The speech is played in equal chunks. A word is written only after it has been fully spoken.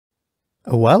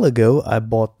A while ago I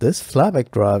bought this flyback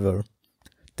driver.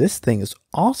 This thing is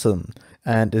awesome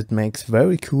and it makes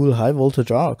very cool high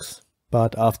voltage arcs.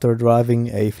 But after driving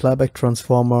a flyback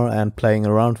transformer and playing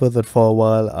around with it for a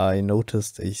while, I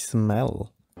noticed a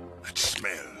smell. That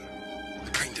smell, the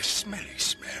kind of smelly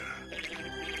smell.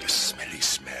 The smelly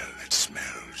smell that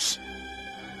smells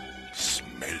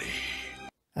smelly.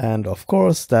 And of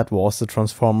course that was the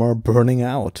transformer burning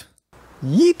out.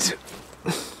 Yeet!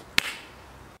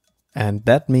 And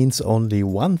that means only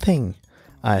one thing.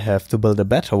 I have to build a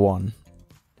better one.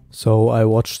 So I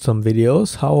watched some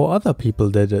videos how other people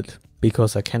did it,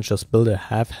 because I can't just build a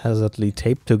haphazardly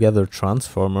taped together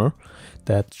transformer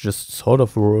that just sort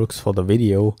of works for the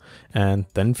video and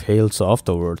then fails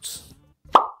afterwards.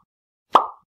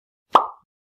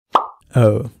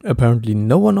 Oh, apparently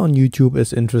no one on YouTube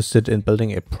is interested in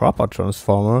building a proper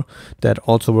transformer that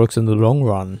also works in the long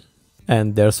run.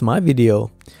 And there's my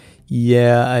video.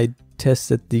 Yeah, I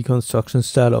tested the construction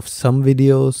style of some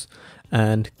videos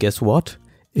and guess what?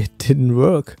 It didn't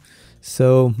work.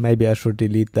 So maybe I should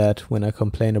delete that when I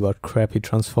complain about crappy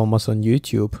transformers on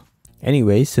YouTube.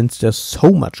 Anyway, since there's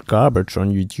so much garbage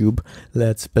on YouTube,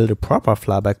 let's build a proper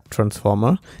flyback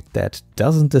transformer that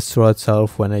doesn't destroy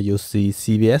itself when I use the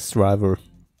CVS driver.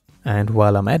 And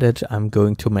while I'm at it, I'm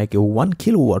going to make a 1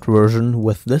 kilowatt version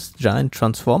with this giant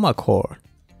transformer core.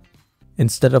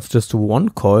 Instead of just one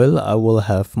coil, I will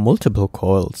have multiple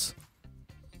coils.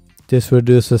 This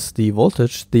reduces the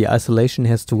voltage the isolation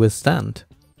has to withstand.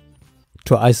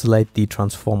 To isolate the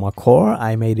transformer core,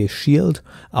 I made a shield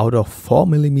out of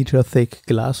 4mm thick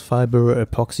glass fiber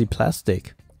epoxy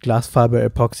plastic. Glass fiber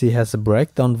epoxy has a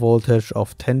breakdown voltage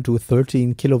of 10 to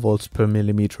 13 kilovolts per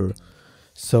millimeter,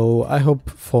 so I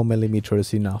hope 4mm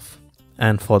is enough.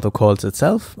 And for the coils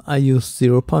itself, I used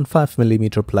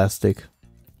 0.5mm plastic.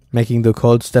 Making the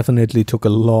coils definitely took a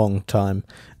long time,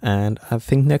 and I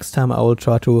think next time I will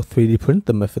try to 3D print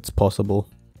them if it's possible.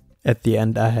 At the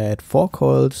end I had 4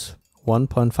 coils,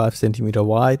 1.5 cm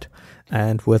wide,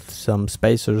 and with some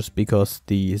spacers because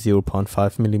the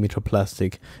 0.5mm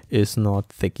plastic is not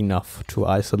thick enough to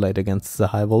isolate against the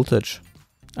high voltage.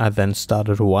 I then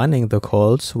started winding the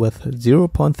coils with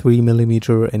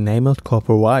 0.3mm enameled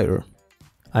copper wire.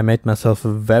 I made myself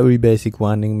a very basic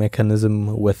winding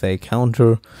mechanism with a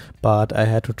counter, but I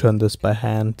had to turn this by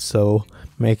hand, so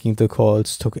making the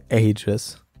coils took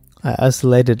ages. I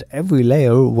isolated every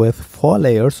layer with 4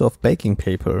 layers of baking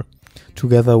paper.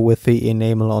 Together with the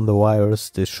enamel on the wires,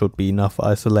 this should be enough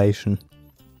isolation.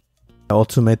 I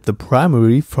also made the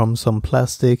primary from some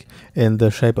plastic in the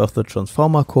shape of the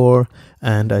transformer core,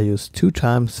 and I used 2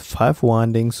 times 5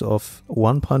 windings of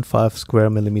 1.5 square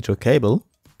millimeter cable.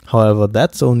 However,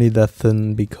 that's only that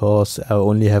thin because I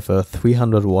only have a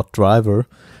 300 watt driver,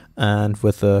 and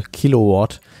with a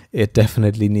kilowatt it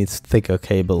definitely needs thicker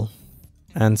cable.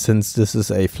 And since this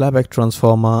is a flyback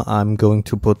transformer, I'm going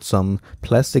to put some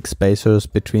plastic spacers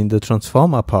between the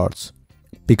transformer parts,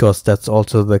 because that's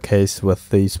also the case with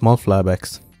the small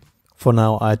flybacks. For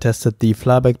now I tested the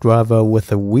flyback driver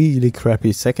with a really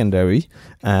crappy secondary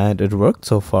and it worked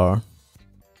so far.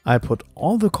 I put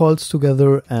all the coils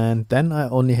together and then I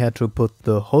only had to put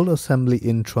the whole assembly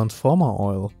in transformer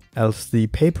oil, else the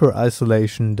paper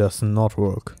isolation does not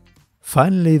work.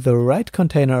 Finally the right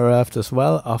container arrived as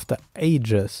well after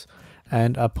ages,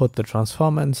 and I put the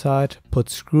transformer inside, put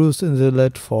screws in the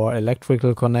lid for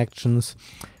electrical connections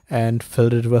and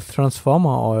filled it with transformer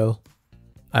oil.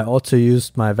 I also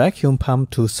used my vacuum pump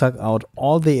to suck out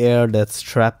all the air that's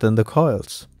trapped in the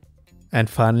coils. And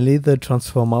finally the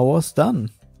transformer was done.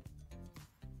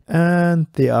 And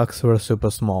the arcs were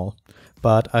super small,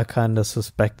 but I kinda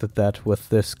suspected that with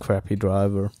this crappy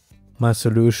driver. My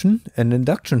solution? An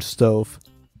induction stove.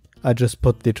 I just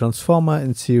put the transformer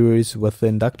in series with the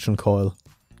induction coil.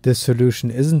 This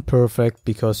solution isn't perfect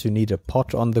because you need a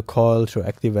pot on the coil to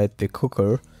activate the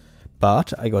cooker,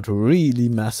 but I got really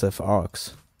massive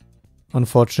arcs.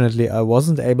 Unfortunately I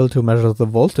wasn't able to measure the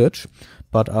voltage,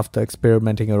 but after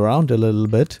experimenting around a little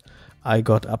bit, I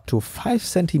got up to 5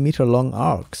 cm long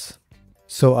arcs.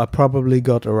 So I probably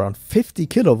got around 50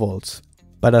 kilovolts,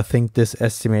 but I think this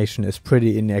estimation is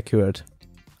pretty inaccurate.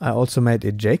 I also made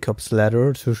a Jacob's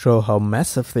ladder to show how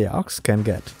massive the arcs can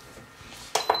get.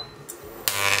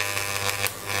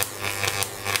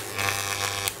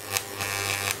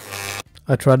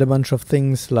 I tried a bunch of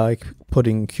things like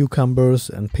putting cucumbers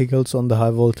and pickles on the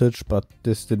high voltage, but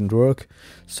this didn't work.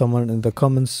 Someone in the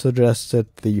comments suggested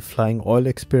the flying oil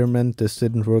experiment. This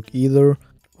didn't work either.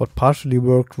 What partially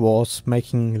worked was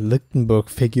making Lichtenberg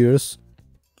figures,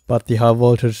 but the high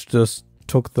voltage just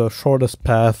took the shortest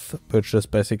path, which is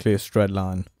basically a straight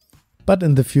line. But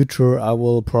in the future I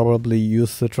will probably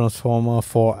use the transformer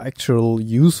for actual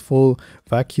useful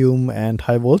vacuum and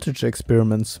high voltage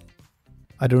experiments.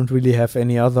 I don't really have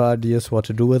any other ideas what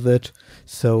to do with it,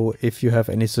 so if you have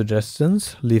any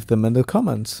suggestions, leave them in the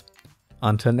comments.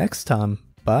 Until next time,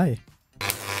 bye.